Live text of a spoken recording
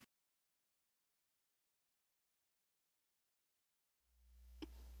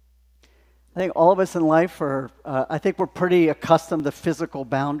I think all of us in life I think we're pretty accustomed to physical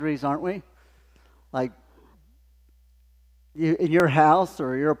boundaries, aren't we? Like in your house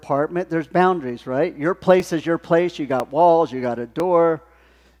or your apartment, there's boundaries, right? Your place is your place. You got walls, you got a door.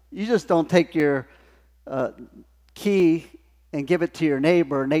 You just don't take your uh, key and give it to your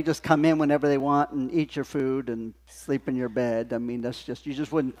neighbor, and they just come in whenever they want and eat your food and sleep in your bed. I mean, you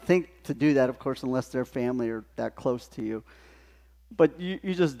just wouldn't think to do that, of course, unless they're family or that close to you. But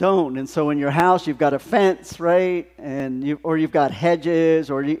you just don't. And so in your house, you've got a fence, right? Or you've got hedges,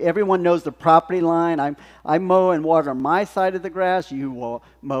 or everyone knows the property line. I mow and water my side of the grass. You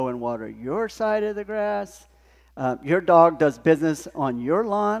mow and water your side of the grass. Your dog does business on your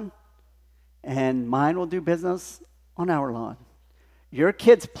lawn, and mine will do business on our lawn. Your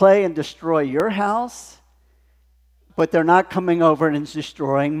kids play and destroy your house, but they're not coming over and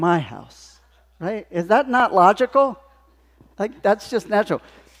destroying my house, right? Is that not logical? Like, that's just natural.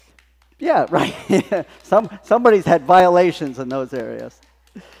 Yeah, right. Somebody's had violations in those areas.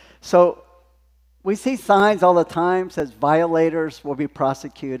 So we see signs all the time, says violators will be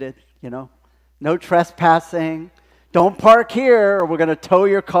prosecuted, No trespassing. Don't park here or we're going to tow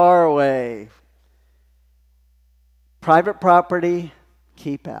your car away. Private property,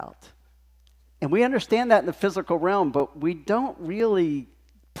 keep out. And we understand that in the physical realm, but we don't really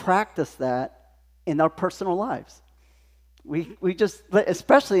practice that in our personal lives. We just,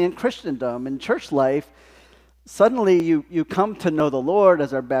 especially in Christendom, in church life, suddenly you come to know the Lord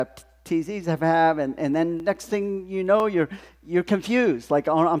as our baptizees have, and then next thing you know, you're confused. Like,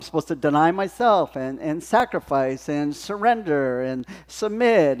 oh, I'm supposed to deny myself and sacrifice and surrender and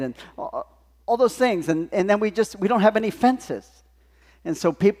submit and all those things. And then we don't have any fences. And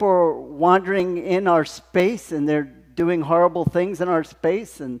so people are wandering in our space, and they're doing horrible things in our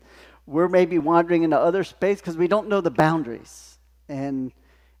space, and we're maybe wandering into other space because we don't know the boundaries. And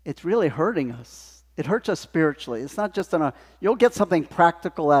it's really hurting us. It hurts us spiritually. It's not just you'll get something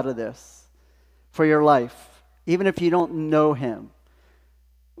practical out of this for your life, even if you don't know him.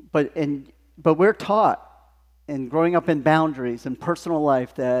 But we're taught in growing up in boundaries in personal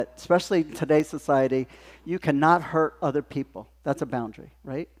life that, especially in today's society, you cannot hurt other people. That's a boundary,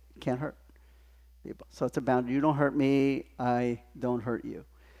 right? You can't hurt people. So it's a boundary. You don't hurt me, I don't hurt you.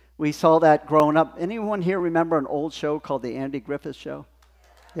 We saw that growing up. Anyone here remember an old show called The Andy Griffith Show?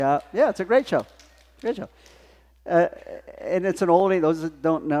 Yeah, it's a great show. Great show. And it's an oldie. Those that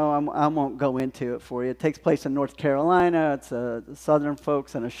don't know, I won't go into it for you. It takes place in North Carolina. It's Southern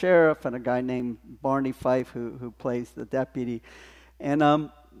folks and a sheriff and a guy named Barney Fife who plays the deputy.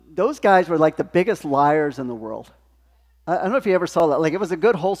 And those guys were like the biggest liars in the world. I don't know if you ever saw that. Like, it was a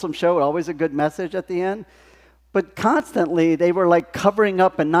good, wholesome show, always a good message at the end. But constantly, they were like covering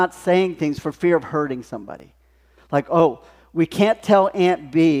up and not saying things for fear of hurting somebody. Like, oh, we can't tell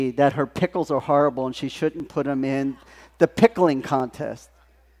Aunt B that her pickles are horrible and she shouldn't put them in the pickling contest.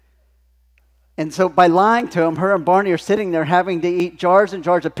 And so by lying to him, her and Barney are sitting there having to eat jars and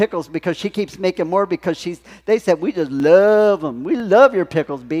jars of pickles because she keeps making more because they said, we just love them. We love your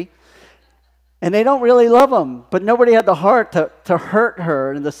pickles, B. And they don't really love them. But nobody had the heart to hurt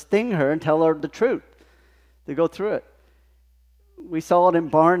her and to sting her and tell her the truth. To go through it. We saw it in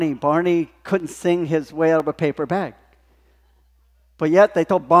Barney. Barney couldn't sing his way out of a paper bag. But yet they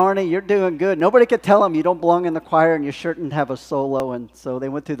told Barney, you're doing good. Nobody could tell him you don't belong in the choir and you shouldn't have a solo. And so they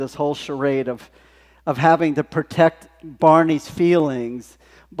went through this whole charade of having to protect Barney's feelings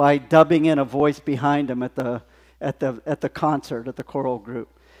by dubbing in a voice behind him at the concert, at the choral group.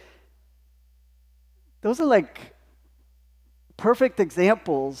 Those are like perfect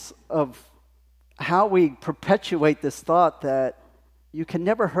examples of how we perpetuate this thought that you can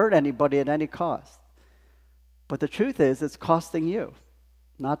never hurt anybody at any cost. But the truth is, it's costing you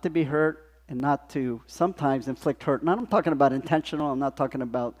not to be hurt and not to sometimes inflict hurt. And I'm talking about intentional. I'm not talking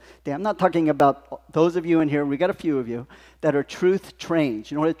about those of you in here, we got a few of you, that are truth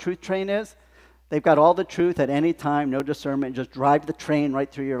trained. You know what a truth train is? They've got all the truth at any time, no discernment, just drive the train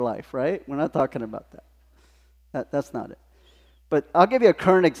right through your life, right? We're not talking about that. That's not it. But I'll give you a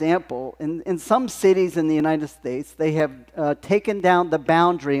current example. In some cities in the United States, they have taken down the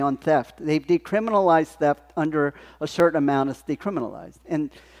boundary on theft. They've decriminalized theft under a certain amount. It's decriminalized. And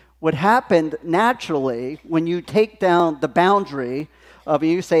what happened naturally, when you take down the boundary of,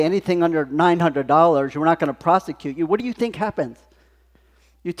 you say anything under $900, we're not going to prosecute you, what do you think happens?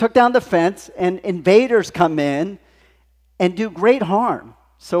 You took down the fence, and invaders come in and do great harm.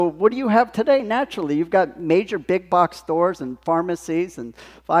 So what do you have today? Naturally, you've got major big box stores and pharmacies and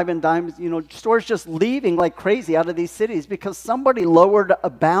five and dimes, stores just leaving like crazy out of these cities because somebody lowered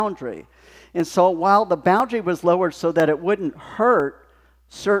a boundary. And so while the boundary was lowered so that it wouldn't hurt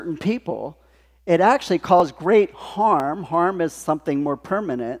certain people, it actually caused great harm. Harm is something more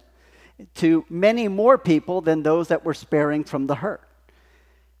permanent to many more people than those that were sparing from the hurt.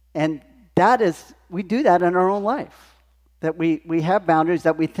 And we do that in our own life. That we have boundaries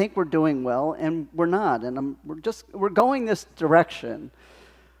that we think we're doing well, and we're not. And we're going this direction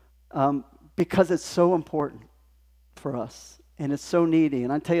because it's so important for us, and it's so needy.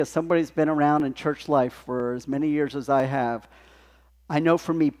 And I tell you, somebody's been around in church life for as many years as I have. I know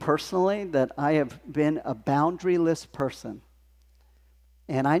for me personally that I have been a boundaryless person.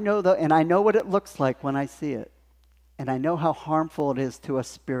 And I know what it looks like when I see it. And I know how harmful it is to us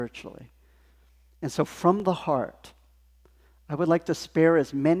spiritually. And so from the heart, I would like to spare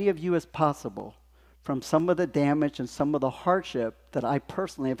as many of you as possible from some of the damage and some of the hardship that I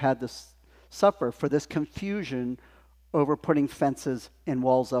personally have had to suffer for this confusion over putting fences and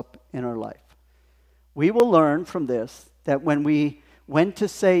walls up in our life. We will learn from this that when to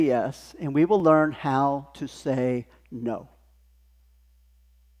say yes, and we will learn how to say no.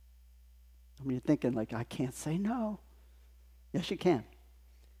 I mean, you're thinking like, I can't say no. Yes, you can.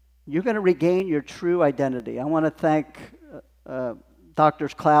 You're going to regain your true identity. I want to thank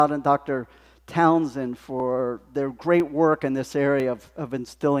Drs. Cloud and Dr. Townsend for their great work in this area of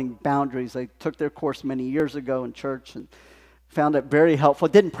instilling boundaries. They took their course many years ago in church and found it very helpful.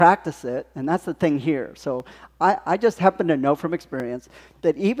 Didn't practice it, and that's the thing here. So I just happen to know from experience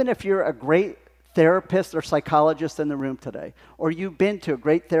that even if you're a great therapist or psychologist in the room today, or you've been to a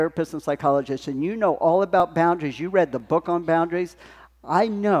great therapist and psychologist and you know all about boundaries, you read the book on boundaries, I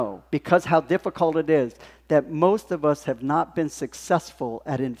know, because how difficult it is, that most of us have not been successful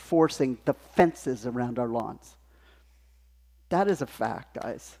at enforcing the fences around our lawns. That is a fact,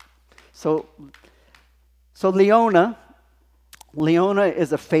 guys. So Leona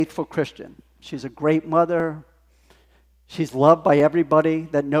is a faithful Christian. She's a great mother. She's loved by everybody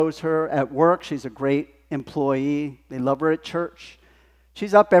that knows her. At work, she's a great employee. They love her at church.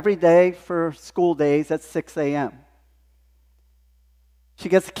 She's up every day for school days at 6 a.m. She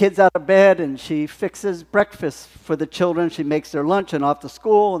gets the kids out of bed and she fixes breakfast for the children. She makes their lunch and off to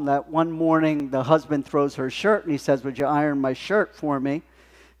school. And that one morning, the husband throws her shirt and he says, "Would you iron my shirt for me?"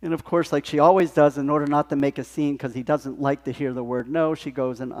 And of course, like she always does, in order not to make a scene because he doesn't like to hear the word no, she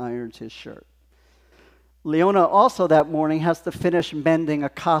goes and irons his shirt. Leona also that morning has to finish mending a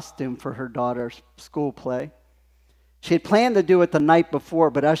costume for her daughter's school play. She had planned to do it the night before,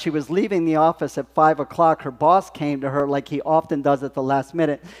 but as she was leaving the office at 5 o'clock, her boss came to her like he often does at the last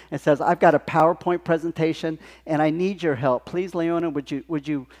minute and says, "I've got a PowerPoint presentation and I need your help. Please, Leona, would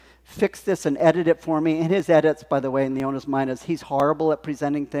you fix this and edit it for me?" And his edits, by the way, in Leona's mind is he's horrible at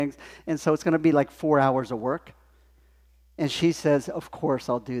presenting things, and so it's going to be like 4 hours of work. And she says, "Of course,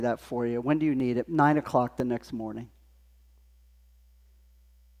 I'll do that for you. When do you need it?" 9 o'clock the next morning.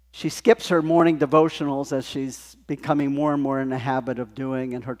 She skips her morning devotionals as she's becoming more and more in the habit of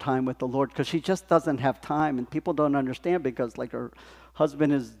doing in her time with the Lord because she just doesn't have time. And people don't understand because like her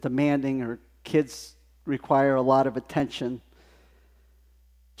husband is demanding, her kids require a lot of attention.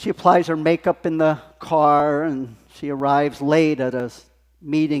 She applies her makeup in the car and she arrives late at a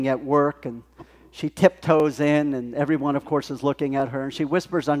meeting at work and she tiptoes in and everyone, of course, is looking at her and she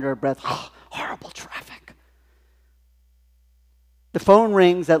whispers under her breath, "Oh, horrible traffic." The phone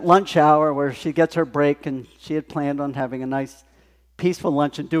rings at lunch hour where she gets her break and she had planned on having a nice, peaceful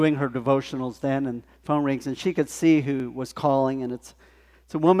lunch and doing her devotionals then. And phone rings and she could see who was calling. And it's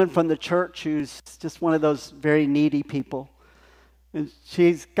a woman from the church who's just one of those very needy people. And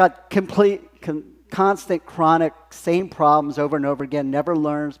she's got constant, chronic, same problems over and over again, never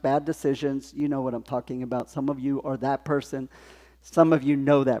learns, bad decisions. You know what I'm talking about. Some of you are that person. Some of you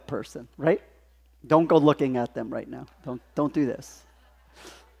know that person, right? Don't go looking at them right now. Don't do this.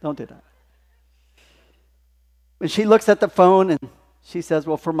 Don't do that. When she looks at the phone and she says,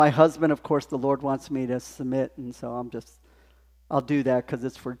 "Well, for my husband, of course, the Lord wants me to submit, and so I'll do that because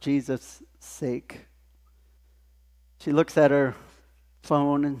it's for Jesus' sake." She looks at her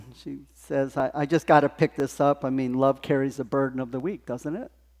phone and she says, I just got to pick this up. I mean, love carries the burden of the week, doesn't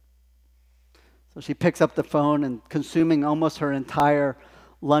it? So she picks up the phone and consuming almost her entire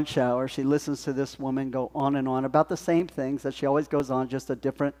lunch hour, she listens to this woman go on and on about the same things that she always goes on, just a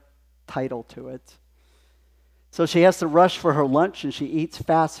different title to it. So she has to rush for her lunch and she eats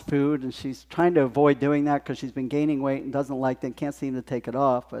fast food and she's trying to avoid doing that because she's been gaining weight and doesn't like it and can't seem to take it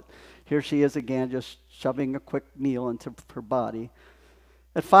off. But here she is again, just shoving a quick meal into her body.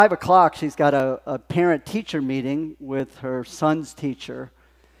 At 5 o'clock, she's got a parent-teacher meeting with her son's teacher.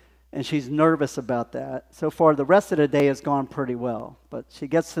 And she's nervous about that. So far, the rest of the day has gone pretty well. But she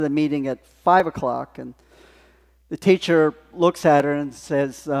gets to the meeting at 5 o'clock, and The teacher looks at her and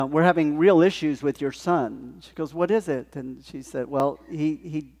says, we're having real issues with your son. She goes, what is it? And she said, well,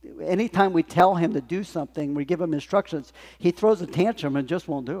 anytime we tell him to do something, we give him instructions, he throws a tantrum and just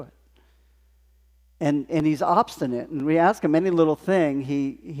won't do it. And he's obstinate. And we ask him any little thing,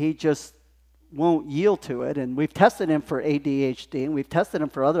 he just won't yield to it. And we've tested him for ADHD, and we've tested him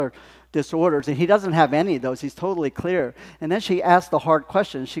for other disorders, and he doesn't have any of those. He's totally clear. And then she asked the hard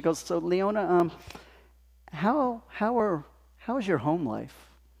question. She goes, so Leona, how is your home life?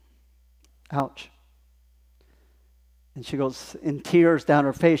 Ouch. And she goes, in tears down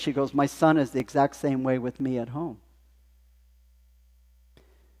her face, she goes, my son is the exact same way with me at home.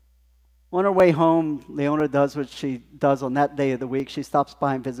 On her way home, Leona does what she does on that day of the week. She stops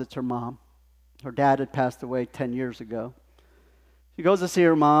by and visits her mom. Her dad had passed away 10 years ago. She goes to see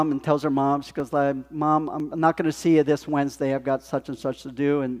her mom and tells her mom, she goes, Mom, I'm not going to see you this Wednesday. I've got such and such to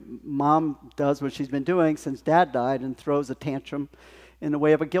do. And Mom does what she's been doing since Dad died and throws a tantrum in the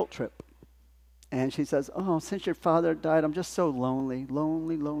way of a guilt trip. And she says, oh, since your father died, I'm just so lonely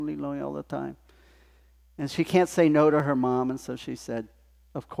all the time. And she can't say no to her mom, and so she said,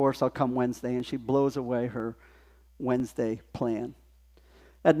 of course, I'll come Wednesday. And she blows away her Wednesday plan.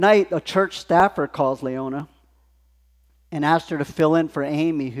 At night, a church staffer calls Leona and asked her to fill in for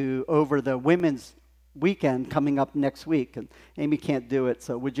Amy, who over the women's weekend coming up next week, and Amy can't do it.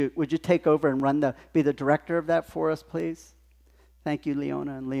 So would you take over and be the director of that for us, please? Thank you,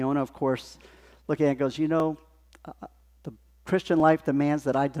 Leona. And Leona, of course, looking at it, goes, the Christian life demands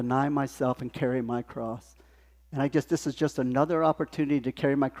that I deny myself and carry my cross. And this is just another opportunity to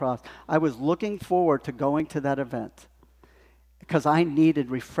carry my cross. I was looking forward to going to that event because I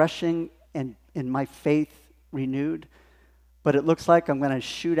needed refreshing and in my faith renewed. But it looks like I'm going to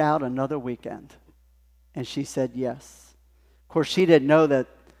shoot out another weekend. And she said yes. Of course, she didn't know that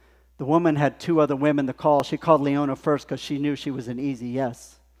the woman had two other women to call. She called Leona first because she knew she was an easy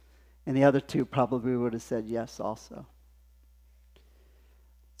yes. And the other two probably would have said yes also.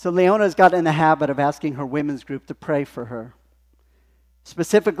 So Leona's got in the habit of asking her women's group to pray for her.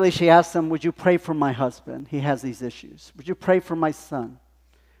 Specifically, she asked them, would you pray for my husband? He has these issues. Would you pray for my son?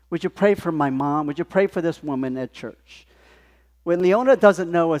 Would you pray for my mom? Would you pray for this woman at church? What Leona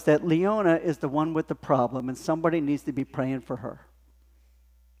doesn't know is that Leona is the one with the problem, and somebody needs to be praying for her.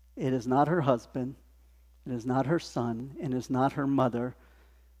 It is not her husband, it is not her son, and it is not her mother,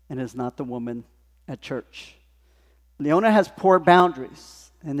 and it is not the woman at church. Leona has poor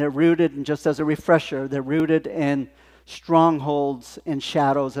boundaries, and they're rooted, and just as a refresher, they're rooted in strongholds and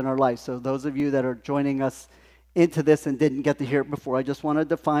shadows in our life. So those of you that are joining us into this and didn't get to hear it before, I just want to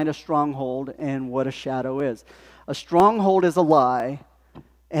define a stronghold and what a shadow is. A stronghold is a lie,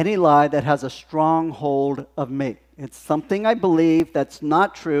 any lie that has a strong hold of me. It's something I believe that's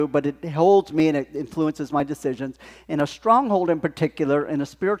not true, but it holds me and it influences my decisions. And a stronghold in particular, in a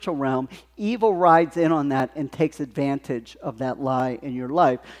spiritual realm, evil rides in on that and takes advantage of that lie in your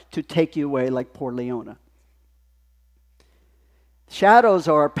life to take you away like poor Leona. Shadows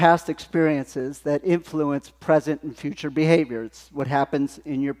are our past experiences that influence present and future behavior. It's what happens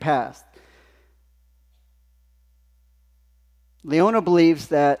in your past. Leona believes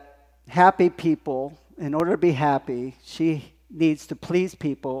that happy people, in order to be happy, she needs to please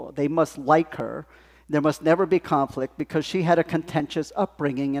people. They must like her. There must never be conflict because she had a contentious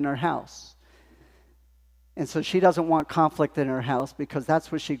upbringing in her house. And so she doesn't want conflict in her house because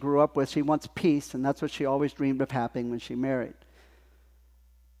that's what she grew up with. She wants peace, and that's what she always dreamed of having when she married.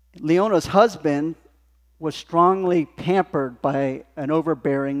 Leona's husband was strongly pampered by an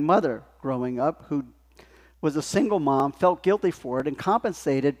overbearing mother growing up who was a single mom, felt guilty for it, and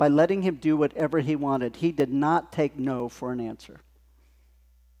compensated by letting him do whatever he wanted. He did not take no for an answer.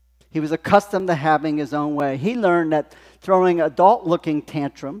 He was accustomed to having his own way. He learned that throwing adult-looking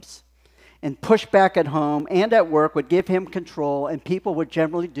tantrums and pushback at home and at work would give him control, and people would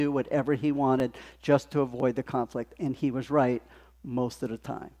generally do whatever he wanted just to avoid the conflict. And he was right most of the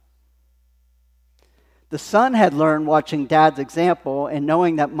time. The son had learned watching dad's example and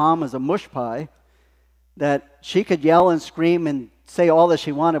knowing that mom was a mush pie, that she could yell and scream and say all that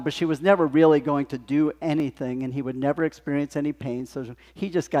she wanted, but she was never really going to do anything, and he would never experience any pain. So he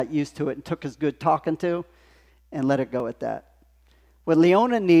just got used to it and took his good talking to and let it go at that. What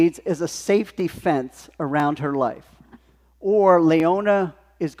Leona needs is a safety fence around her life, or Leona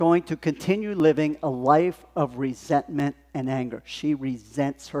is going to continue living a life of resentment and anger. She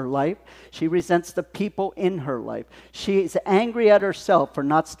resents her life. She resents the people in her life. She is angry at herself for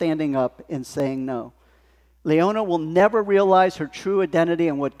not standing up and saying no. Leona will never realize her true identity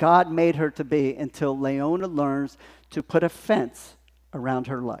and what God made her to be until Leona learns to put a fence around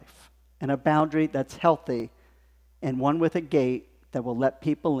her life and a boundary that's healthy and one with a gate that will let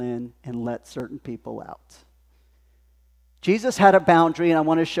people in and let certain people out. Jesus had a boundary, and I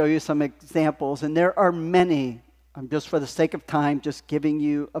want to show you some examples, and there are many. I'm just for the sake of time, just giving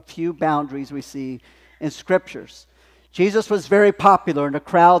you a few boundaries we see in scriptures. Jesus was very popular in the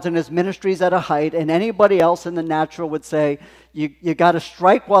crowds, and his ministry's at a height, and anybody else in the natural would say, you got to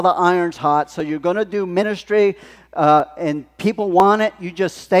strike while the iron's hot, so you're going to do ministry, and people want it, you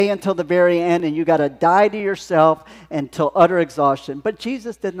just stay until the very end, and you got to die to yourself until utter exhaustion. But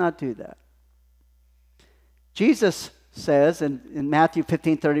Jesus did not do that. Jesus says in Matthew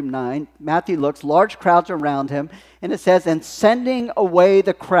 15:39, Matthew looks, large crowds around him, and it says, and sending away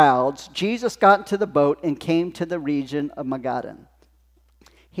the crowds, Jesus got into the boat and came to the region of Magadan.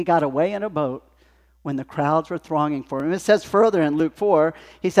 He got away in a boat when the crowds were thronging for him. It says further in Luke 4,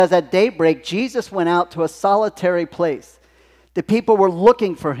 he says, at daybreak, Jesus went out to a solitary place. The people were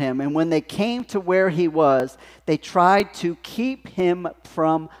looking for him, and when they came to where he was, they tried to keep him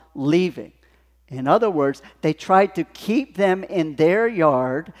from leaving. In other words, they tried to keep them in their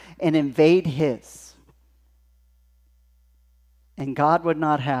yard and invade his. And God would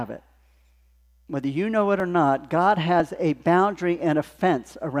not have it. Whether you know it or not, God has a boundary and a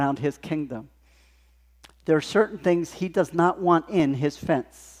fence around his kingdom. There are certain things he does not want in his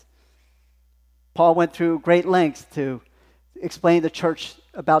fence. Paul went through great lengths to explain the church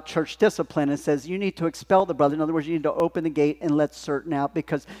about church discipline and says you need to expel the brother. In other words, you need to open the gate and let certain out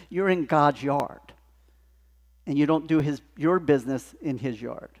because you're in God's yard. And you don't do your business in his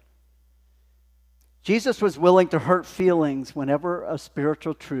yard. Jesus was willing to hurt feelings whenever a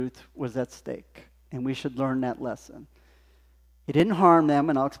spiritual truth was at stake. And we should learn that lesson. He didn't harm them,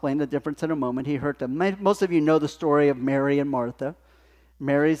 and I'll explain the difference in a moment. He hurt them. Most of you know the story of Mary and Martha.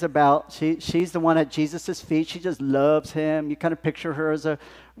 Mary's she's the one at Jesus' feet. She just loves him. You kind of picture her as a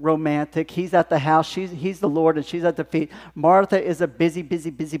romantic. He's at the house. He's the Lord, and she's at the feet. Martha is a busy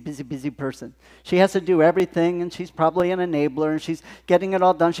person. She has to do everything, and she's probably an enabler, and she's getting it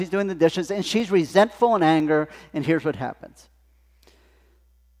all done. She's doing the dishes, and she's resentful and angry, and here's what happens.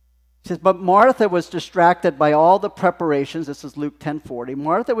 It says, but Martha was distracted by all the preparations. This is Luke 10:40.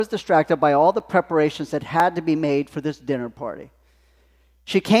 Martha was distracted by all the preparations that had to be made for this dinner party.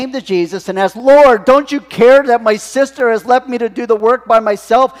 She came to Jesus and asked, Lord, don't you care that my sister has left me to do the work by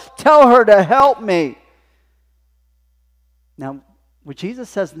myself? Tell her to help me. Now, what Jesus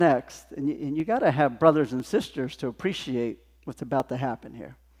says next, and you got to have brothers and sisters to appreciate what's about to happen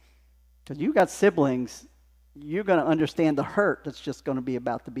here. Because you got siblings, you're going to understand the hurt that's just going to be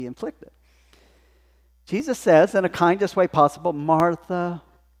about to be inflicted. Jesus says, in the kindest way possible, Martha,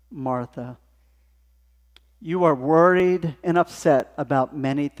 Martha, you are worried and upset about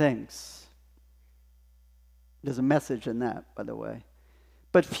many things. There's a message in that, by the way.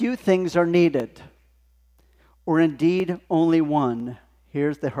 But few things are needed, or indeed only one.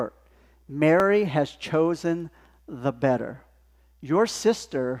 Here's the hurt. Mary has chosen the better. Your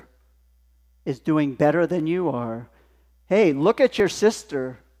sister is doing better than you are. Hey, look at your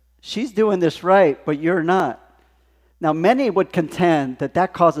sister. She's doing this right, but you're not. Now, many would contend that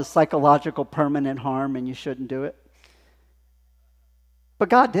that causes psychological permanent harm and you shouldn't do it. But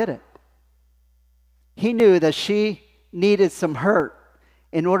God did it. He knew that she needed some hurt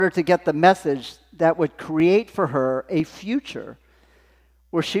in order to get the message that would create for her a future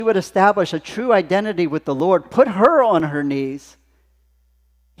where she would establish a true identity with the Lord, put her on her knees.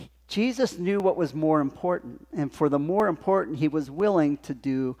 Jesus knew what was more important, and for the more important, he was willing to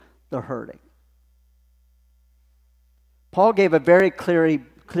do the hurting. Paul gave a very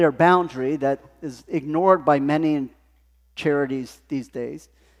clear boundary that is ignored by many in charities these days.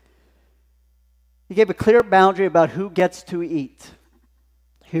 He gave a clear boundary about who gets to eat.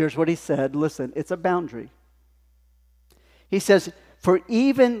 Here's what he said. Listen, it's a boundary. He says, for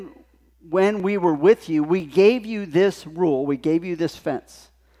even when we were with you, we gave you this rule, we gave you this fence.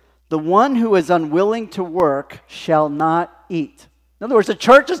 The one who is unwilling to work shall not eat. In other words, the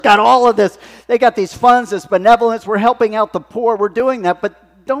church has got all of this. They got these funds, this benevolence. We're helping out the poor. We're doing that.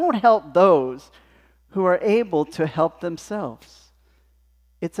 But don't help those who are able to help themselves.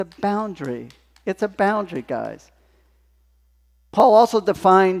 It's a boundary. It's a boundary, guys. Paul also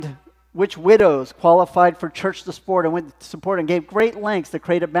defined which widows qualified for church support and gave great lengths to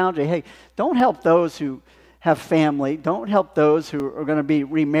create a boundary. Hey, don't help those who have family. Don't help those who are going to be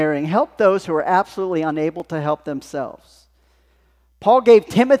remarrying. Help those who are absolutely unable to help themselves. Paul gave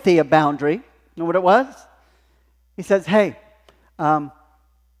Timothy a boundary. You know what it was? He says, hey,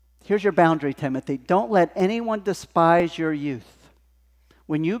 here's your boundary, Timothy. Don't let anyone despise your youth.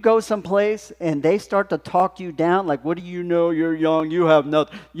 When you go someplace and they start to talk you down, like, what do you know? You're young. You have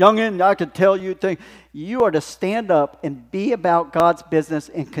nothing. Youngin', I can tell you things. You are to stand up and be about God's business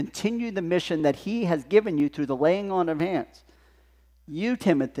and continue the mission that he has given you through the laying on of hands. You,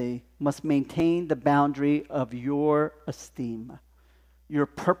 Timothy, must maintain the boundary of your esteem, your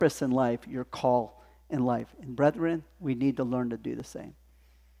purpose in life, your call in life. And brethren, we need to learn to do the same.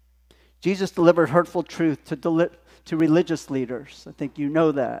 Jesus delivered hurtful truth to religious leaders. I think you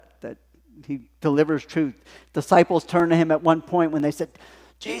know that he delivers truth. Disciples turned to him at one point when they said,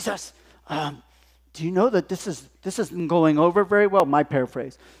 Jesus, do you know that this isn't going over very well? My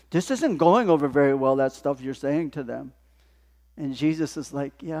paraphrase. This isn't going over very well, that stuff you're saying to them. And Jesus is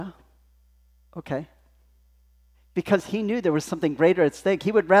like, yeah, okay. Because he knew there was something greater at stake.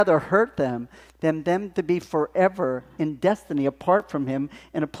 He would rather hurt them than them to be forever in destiny apart from him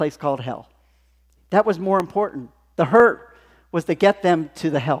in a place called hell. That was more important. The hurt was to get them to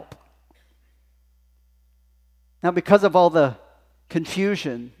the help. Now, because of all the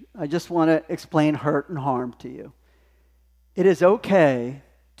confusion, I just want to explain hurt and harm to you. It is okay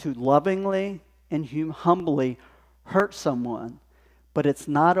to lovingly and humbly hurt someone, but it's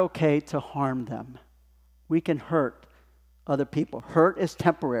not okay to harm them. We can hurt other people. Hurt is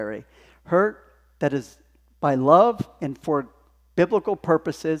temporary. Hurt that is by love and for biblical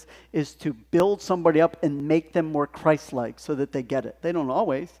purposes is to build somebody up and make them more Christ-like so that they get it. They don't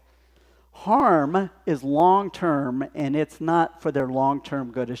always. Harm is long-term, and it's not for their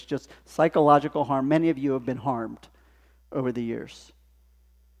long-term good. It's just psychological harm. Many of you have been harmed over the years.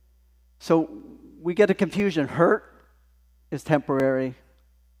 So we get a confusion. Hurt is temporary.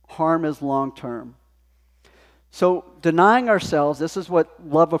 Harm is long-term. So denying ourselves, this is what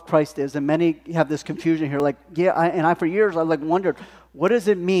love of Christ is. And many have this confusion here. Like, I for years, I wondered, what does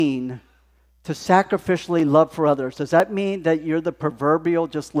it mean to sacrificially love for others? Does that mean that you're the proverbial,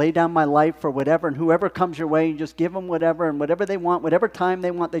 just lay down my life for whatever, and whoever comes your way, you just give them whatever, and whatever they want, whatever time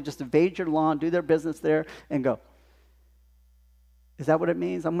they want, they just evade your law and do their business there and go? Is that what it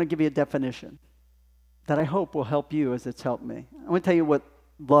means? I'm going to give you a definition that I hope will help you as it's helped me. I'm going to tell you what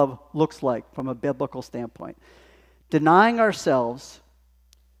love looks like from a biblical standpoint. Denying ourselves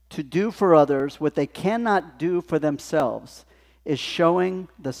to do for others what they cannot do for themselves is showing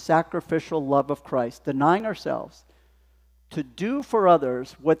the sacrificial love of Christ. Denying ourselves to do for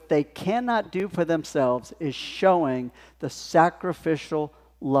others what they cannot do for themselves is showing the sacrificial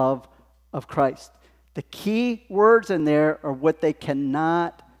love of Christ. The key words in there are what they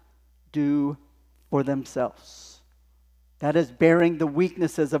cannot do for themselves. That is bearing the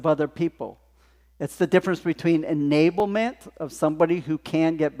weaknesses of other people. It's the difference between enablement of somebody who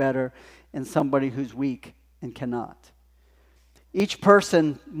can get better and somebody who's weak and cannot. Each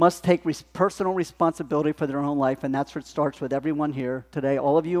person must take personal responsibility for their own life, and that's what starts with everyone here today.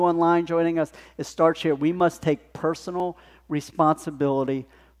 All of you online joining us, it starts here. We must take personal responsibility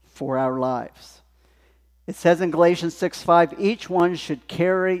for our lives. It says in Galatians 6:5, each one should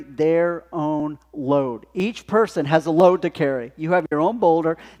carry their own load. Each person has a load to carry. You have your own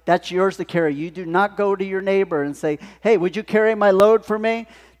boulder. That's yours to carry. You do not go to your neighbor and say, hey, would you carry my load for me?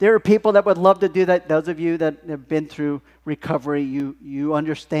 There are people that would love to do that. Those of you that have been through recovery, you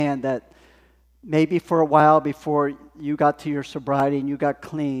understand that maybe for a while before you got to your sobriety and you got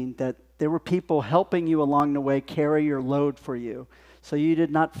clean, that there were people helping you along the way carry your load for you. So you did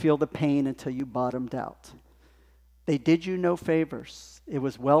not feel the pain until you bottomed out. They did you no favors. It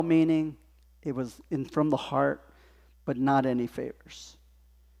was well-meaning. It was from the heart, but not any favors.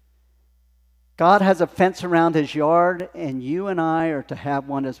 God has a fence around his yard, and you and I are to have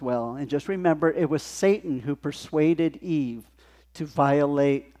one as well. And just remember, it was Satan who persuaded Eve to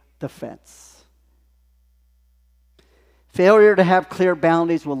violate the fence. Failure to have clear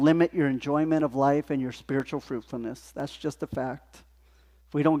boundaries will limit your enjoyment of life and your spiritual fruitfulness. That's just a fact.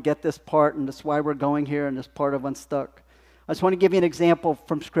 If we don't get this part, and that's why we're going here in this part of Unstuck. I just want to give you an example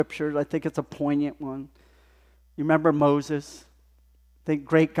from Scripture. I think it's a poignant one. You remember Moses? The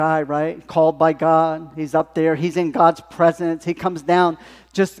great guy, right? Called by God. He's up there. He's in God's presence. He comes down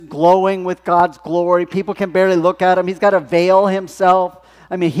just glowing with God's glory. People can barely look at him. He's got to veil himself.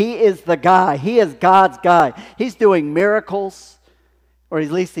 I mean, he is the guy. He is God's guy. He's doing miracles, or at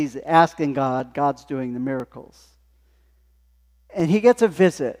least he's asking God. God's doing the miracles. And he gets a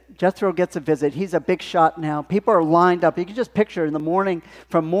visit. Jethro gets a visit. He's a big shot now. People are lined up. You can just picture in the morning,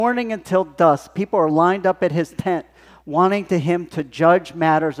 from morning until dusk, people are lined up at his tent, wanting him to judge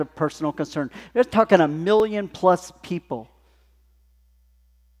matters of personal concern. They're talking 1 million+ people.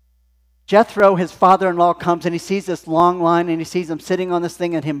 Jethro, his father-in-law, comes and he sees this long line and he sees him sitting on this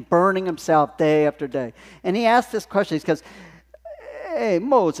thing and him burning himself day after day. And he asks this question. He goes, hey,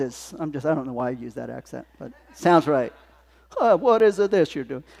 Moses. I don't know why I use that accent, but it sounds right. What is this you're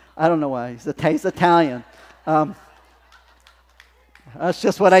doing? I don't know why. He's Italian. That's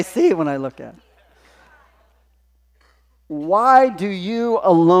just what I see when I look at it. Why do you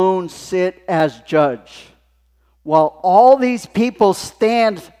alone sit as judge while all these people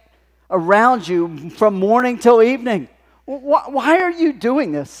stand around you from morning till evening? Why are you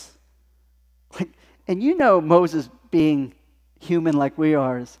doing this? And you know Moses, being human like we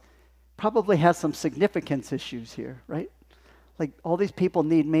are, probably has some significance issues here, right? Like, all these people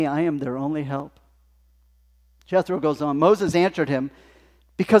need me. I am their only help. Jethro goes on, Moses answered him,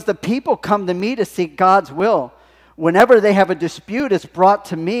 because the people come to me to seek God's will. Whenever they have a dispute, it's brought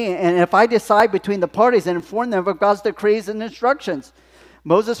to me, and if I decide between the parties and inform them of God's decrees and instructions.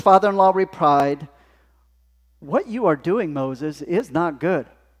 Moses' father-in-law replied, what you are doing, Moses, is not good.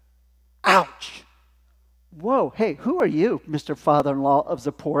 Ouch! Whoa, hey, who are you, Mr. Father-in-law of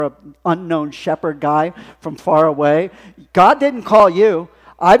Zipporah, unknown shepherd guy from far away? God didn't call you.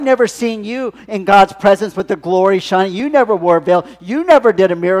 I've never seen you in God's presence with the glory shining. You never wore a veil. You never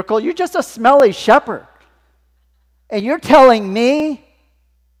did a miracle. You're just a smelly shepherd. And you're telling me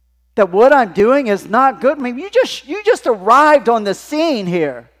that what I'm doing is not good? I mean, you just arrived on the scene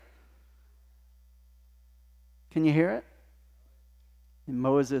here. Can you hear it? And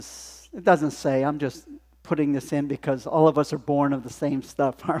Moses, it doesn't say, I'm just putting this in because all of us are born of the same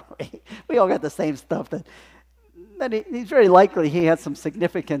stuff, aren't we? We all got the same stuff. That he's very likely he had some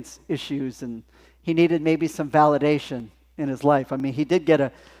significance issues and he needed maybe some validation in his life. I mean, he did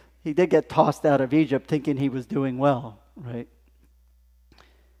get tossed out of Egypt thinking he was doing well, right?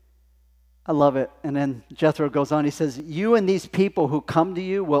 I love it. And then Jethro goes on, he says, you and these people who come to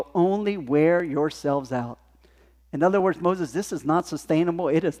you will only wear yourselves out. In other words, Moses, this is not sustainable.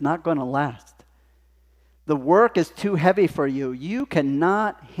 It is not going to last. The work is too heavy for you. You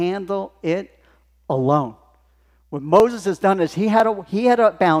cannot handle it alone. What Moses has done is he had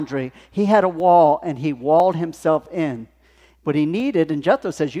a boundary, he had a wall, and he walled himself in. What he needed, and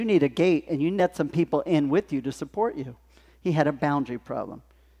Jethro says, you need a gate, and you let some people in with you to support you. He had a boundary problem.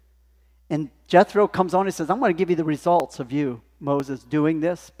 And Jethro comes on and says, I'm going to give you the results of you, Moses, doing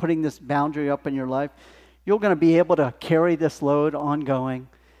this, putting this boundary up in your life. You're going to be able to carry this load ongoing,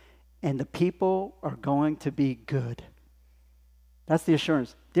 and the people are going to be good. That's the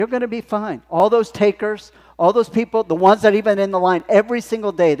assurance. They're going to be fine. All those takers, all those people, the ones that even in the line, every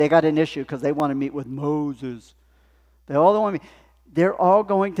single day they got an issue because they want to meet with Moses. They all want to meet. They're all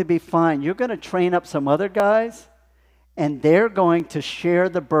going to be fine. You're going to train up some other guys, and they're going to share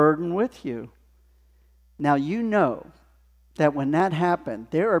the burden with you. Now, you know that when that happened,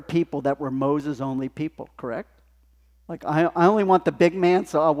 there are people that were Moses' only people, correct? Like, I only want the big man,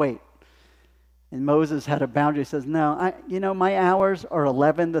 so I'll wait. And Moses had a boundary. He says, no, my hours are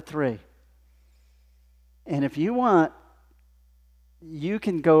 11 to 3. And if you want, you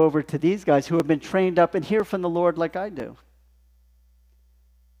can go over to these guys who have been trained up and hear from the Lord like I do.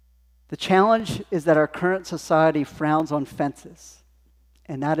 The challenge is that our current society frowns on fences,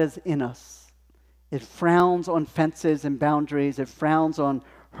 and that is in us. It frowns on fences and boundaries. It frowns on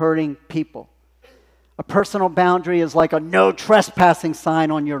hurting people. A personal boundary is like a no trespassing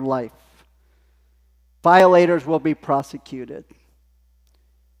sign on your life. Violators will be prosecuted.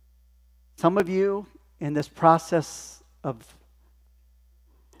 Some of you, in this process of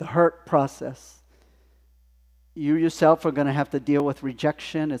the hurt process, you yourself are going to have to deal with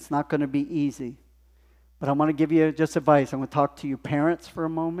rejection. It's not going to be easy. But I want to give you just advice. I'm going to talk to your parents for a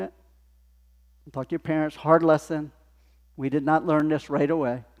moment. Talk to your parents. Hard lesson. We did not learn this right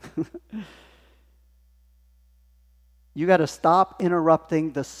away. You got to stop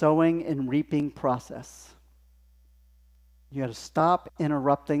interrupting the sowing and reaping process. You got to stop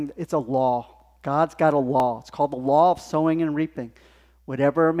interrupting. It's a law. God's got a law. It's called the law of sowing and reaping.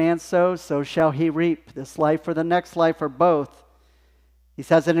 Whatever a man sows, so shall he reap. This life or the next life or both. He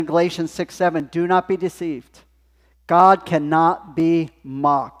says it in Galatians 6:7, do not be deceived. God cannot be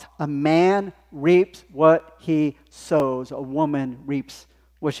mocked. A man reaps what he sows. A woman reaps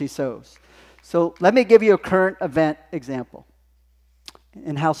what she sows. So let me give you a current event example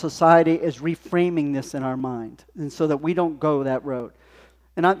and how society is reframing this in our mind, and so that we don't go that road.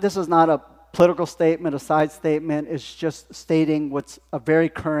 And this is not a political statement, a side statement. It's just stating what's a very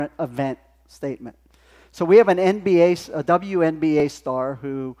current event statement. So we have a WNBA star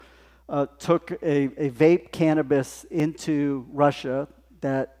who took a vape cannabis into Russia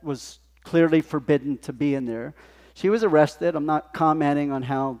that was clearly forbidden to be in there. She was arrested. I'm not commenting on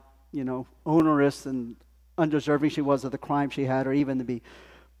how onerous and undeserving she was of the crime she had, or even to be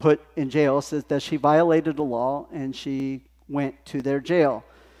put in jail. It says that she violated the law and she went to their jail.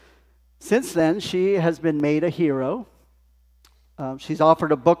 Since then, she has been made a hero. She's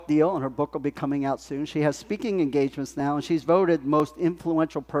offered a book deal, and her book will be coming out soon. She has speaking engagements now, and she's voted most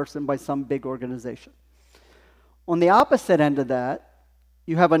influential person by some big organization. On the opposite end of that,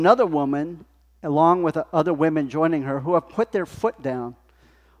 you have another woman, along with other women joining her, who have put their foot down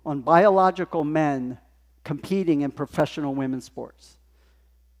on biological men competing in professional women's sports.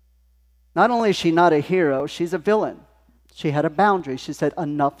 Not only is she not a hero, she's a villain. She had a boundary. She said,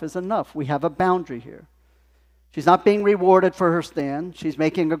 enough is enough. We have a boundary here. She's not being rewarded for her stand. She's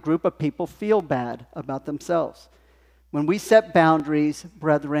making a group of people feel bad about themselves. When we set boundaries,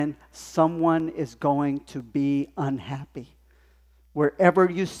 brethren, someone is going to be unhappy. Wherever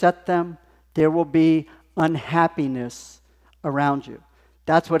you set them, there will be unhappiness around you.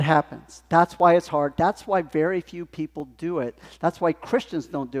 That's what happens. That's why it's hard. That's why very few people do it. That's why Christians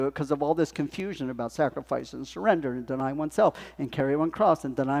don't do it, because of all this confusion about sacrifice and surrender and deny oneself and carry one cross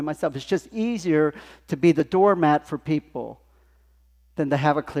and deny myself. It's just easier to be the doormat for people than to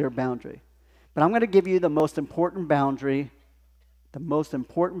have a clear boundary. But I'm going to give you the most important boundary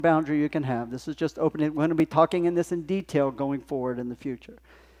you can have. This is just opening. We're going to be talking in this in detail going forward in the future.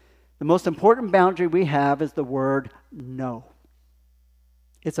 The most important boundary we have is the word no.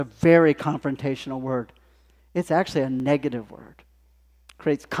 It's a very confrontational word. It's actually a negative word. It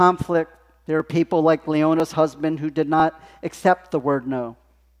creates conflict. There are people like Leona's husband who did not accept the word no.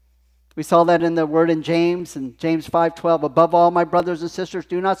 We saw that in the word in James 5:12. Above all, my brothers and sisters,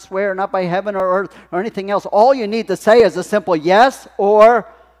 do not swear, not by heaven or earth or anything else. All you need to say is a simple yes or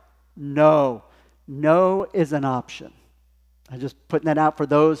no. No is an option. I'm just putting that out for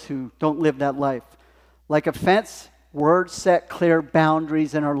those who don't live that life. Like a fence, words set clear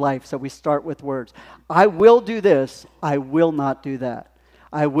boundaries in our life, so we start with words. I will do this, I will not do that.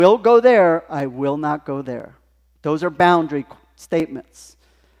 I will go there, I will not go there. Those are boundary statements.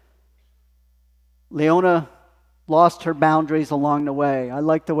 Leona lost her boundaries along the way. I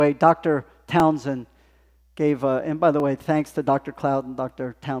like the way Dr. Townsend gave, and by the way, thanks to Dr. Cloud and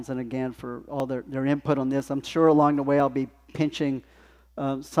Dr. Townsend again for all their input on this. I'm sure along the way I'll be pinching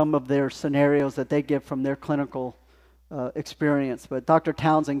some of their scenarios that they give from their clinical experience. But Dr.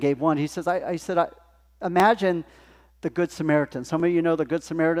 Townsend gave one. He says, I imagine the Good Samaritan. Some of you know the Good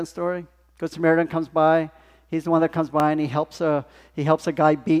Samaritan story. Good Samaritan comes by. He's the one that comes by and he helps a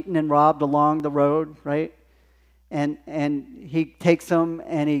guy beaten and robbed along the road, right? And he takes him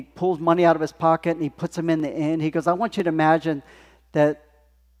and he pulls money out of his pocket and he puts him in the inn. He goes, I want you to imagine that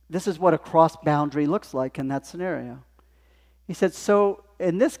this is what a cross boundary looks like in that scenario. He said, so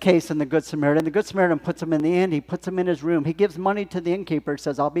in this case, in the Good Samaritan puts him in the inn. He puts him in his room. He gives money to the innkeeper.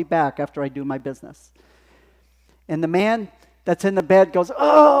 Says, I'll be back after I do my business. And the man that's in the bed goes,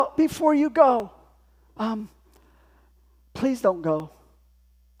 oh, before you go, please don't go.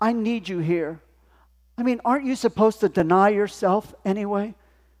 I need you here. I mean, aren't you supposed to deny yourself anyway?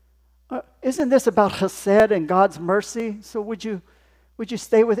 Isn't this about chesed and God's mercy? So would you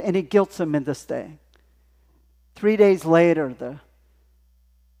stay with? And he guilts him into staying. 3 days later,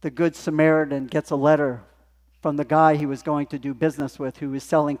 the Good Samaritan gets a letter from the guy he was going to do business with, who was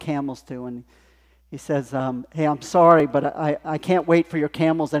selling camels to, and he says, hey, I'm sorry, but I can't wait for your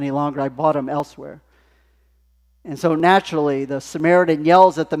camels any longer. I bought them elsewhere. And so naturally, the Samaritan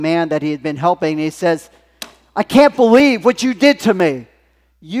yells at the man that he had been helping, and he says, I can't believe what you did to me.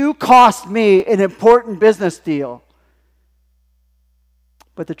 You cost me an important business deal.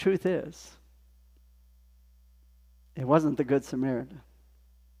 But the truth is, it wasn't the Good Samaritan.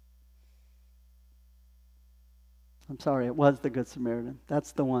 I'm sorry, it was the Good Samaritan.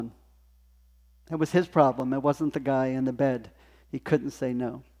 That's the one. It was his problem. It wasn't the guy in the bed. He couldn't say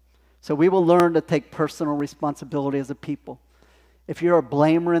no. So we will learn to take personal responsibility as a people. If you're a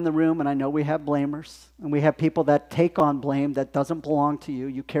blamer in the room, and I know we have blamers, and we have people that take on blame that doesn't belong to you.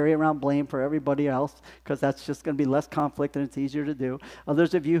 You carry around blame for everybody else because that's just going to be less conflict and it's easier to do.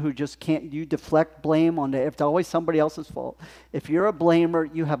 Others of you who just can't, you deflect blame on it. It's always somebody else's fault. If you're a blamer,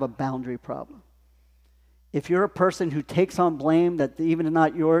 you have a boundary problem. If you're a person who takes on blame that even is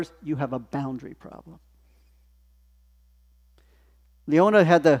not yours, you have a boundary problem. Leona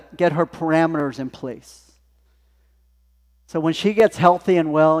had to get her parameters in place. So when she gets healthy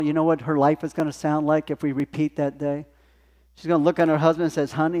and well, you know what her life is going to sound like if we repeat that day? She's going to look at her husband and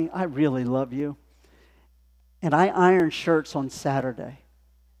says, honey, I really love you. And I iron shirts on Saturday.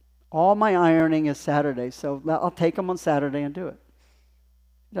 All my ironing is Saturday, so I'll take them on Saturday and do it.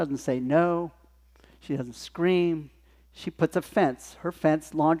 She doesn't say no. She doesn't scream. She puts a fence. Her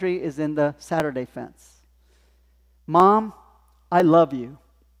fence, laundry, is in the Saturday fence. Mom, I love you.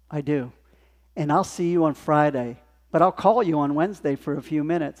 I do. And I'll see you on Friday but I'll call you on Wednesday for a few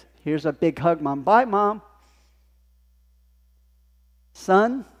minutes. Here's a big hug, Mom. Bye, Mom.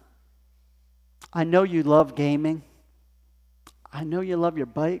 Son, I know you love gaming. I know you love your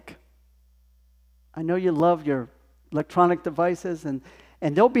bike. I know you love your electronic devices, and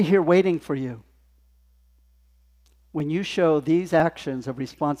they'll be here waiting for you. When you show these actions of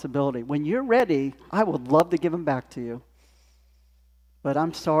responsibility, when you're ready, I would love to give them back to you. But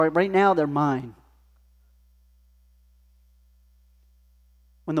I'm sorry, right now they're mine.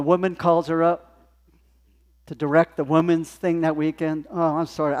 When the woman calls her up to direct the women's thing that weekend, oh, I'm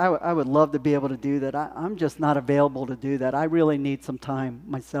sorry, I would love to be able to do that. I'm just not available to do that. I really need some time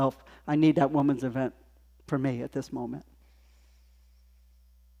myself. I need that women's event for me at this moment.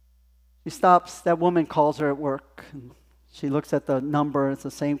 She stops, that woman calls her at work, and she looks at the number, it's the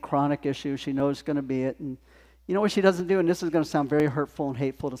same chronic issue, she knows it's going to be it, and you know what she doesn't do, and this is going to sound very hurtful and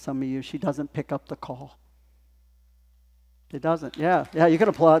hateful to some of you, she doesn't pick up the call. She doesn't, yeah, you can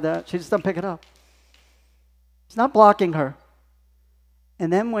applaud that. She just doesn't pick it up. It's not blocking her.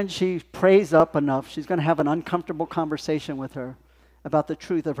 And then when she prays up enough, she's going to have an uncomfortable conversation with her about the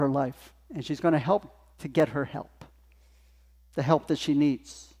truth of her life, and she's going to help to get her help, the help that she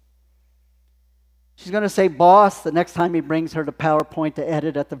needs. She's going to say, boss, the next time he brings her to PowerPoint to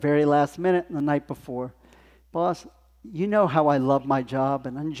edit at the very last minute the night before, boss, you know how I love my job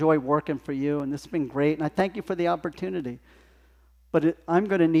and I enjoy working for you, and this has been great, and I thank you for the opportunity. But I'm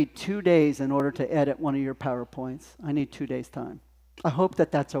going to need 2 days in order to edit one of your PowerPoints. I need 2 days' time. I hope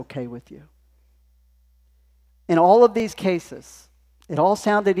that that's okay with you. In all of these cases, it all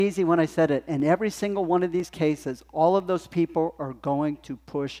sounded easy when I said it. In every single one of these cases, all of those people are going to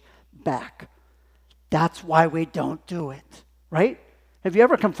push back. That's why we don't do it, right? Have you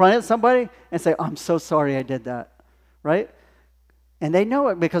ever confronted somebody and say, I'm so sorry I did that, right? And they know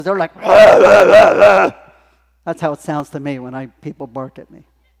it because they're like, that's how it sounds to me when people bark at me.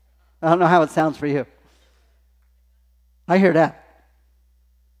 I don't know how it sounds for you. I hear that.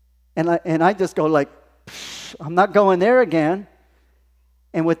 And I just go like, I'm not going there again.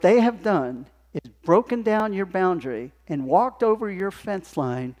 And what they have done is broken down your boundary and walked over your fence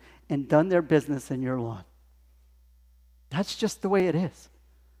line and done their business in your lawn. That's just the way it is.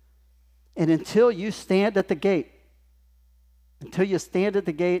 And until you stand at the gate,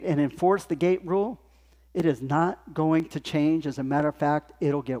 and enforce the gate rule, it is not going to change. As a matter of fact,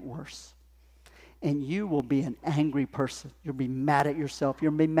 it'll get worse. And you will be an angry person. You'll be mad at yourself.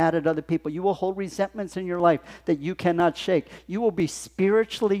 You'll be mad at other people. You will hold resentments in your life that you cannot shake. You will be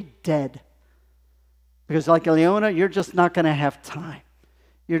spiritually dead. Because like Leona, you're just not going to have time.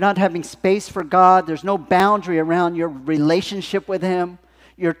 You're not having space for God. There's no boundary around your relationship with Him.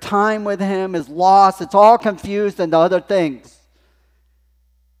 Your time with Him is lost. It's all confused into other things.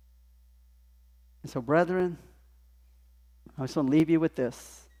 And so, brethren, I just want to leave you with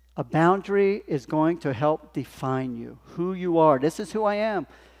this. A boundary is going to help define you, who you are. This is who I am.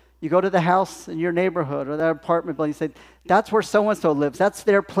 You go to the house in your neighborhood or that apartment building, you say, that's where so-and-so lives. That's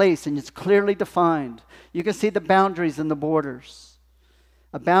their place, and it's clearly defined. You can see the boundaries and the borders.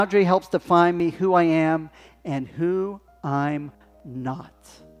 A boundary helps define me, who I am, and who I'm not.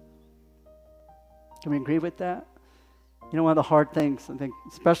 Can we agree with that? You know, one of the hard things, I think,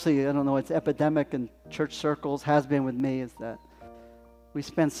 especially, I don't know, it's epidemic in church circles, has been with me, is that we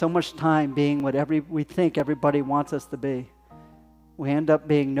spend so much time being what we think everybody wants us to be. We end up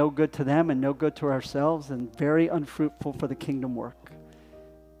being no good to them and no good to ourselves and very unfruitful for the kingdom work.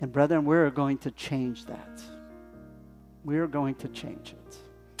 And brethren, we're going to change that. We're going to change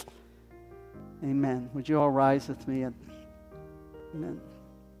it. Amen. Would you all rise with me? Amen.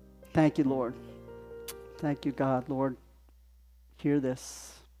 Thank you, Lord. Thank you, God. Lord, hear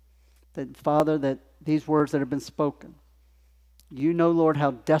this. That, Father, that these words that have been spoken, you know, Lord,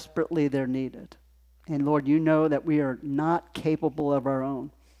 how desperately they're needed. And Lord, you know that we are not capable of our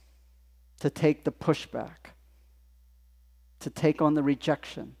own to take the pushback, to take on the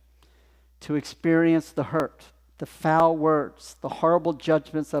rejection, to experience the hurt, the foul words, the horrible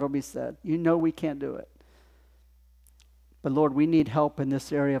judgments that will be said. You know we can't do it. But Lord, we need help in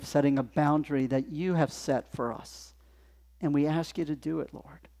this area of setting a boundary that you have set for us. And we ask you to do it,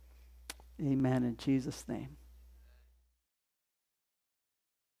 Lord. Amen, in Jesus' name.